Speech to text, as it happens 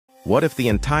What if the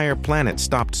entire planet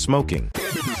stopped smoking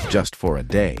just for a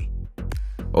day?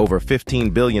 Over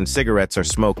 15 billion cigarettes are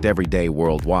smoked every day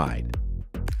worldwide.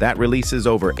 That releases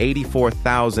over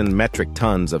 84,000 metric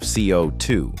tons of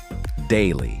CO2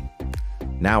 daily.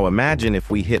 Now imagine if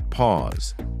we hit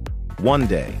pause. One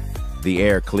day, the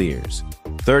air clears.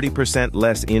 30%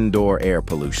 less indoor air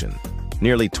pollution.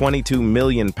 Nearly 22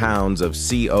 million pounds of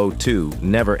CO2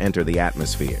 never enter the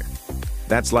atmosphere.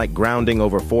 That's like grounding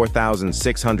over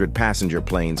 4,600 passenger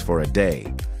planes for a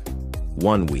day.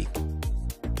 1 week.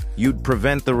 You'd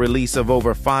prevent the release of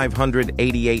over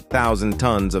 588,000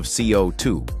 tons of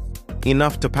CO2,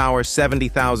 enough to power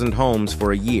 70,000 homes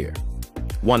for a year.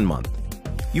 1 month.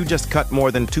 You just cut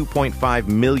more than 2.5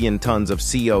 million tons of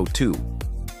CO2.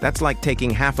 That's like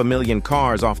taking 500,000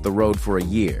 cars off the road for a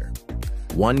year.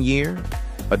 1 year?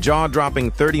 A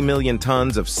jaw-dropping 30 million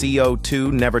tons of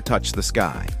CO2 never touched the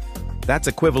sky. That's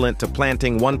equivalent to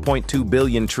planting 1.2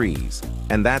 billion trees,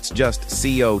 and that's just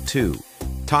CO2.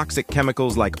 Toxic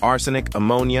chemicals like arsenic,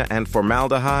 ammonia, and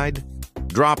formaldehyde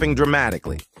dropping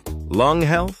dramatically. Lung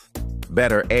health?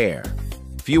 Better air.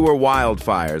 Fewer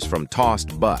wildfires from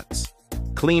tossed butts.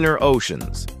 Cleaner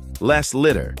oceans. Less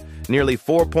litter. Nearly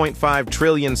 4.5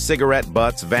 trillion cigarette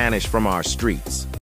butts vanish from our streets.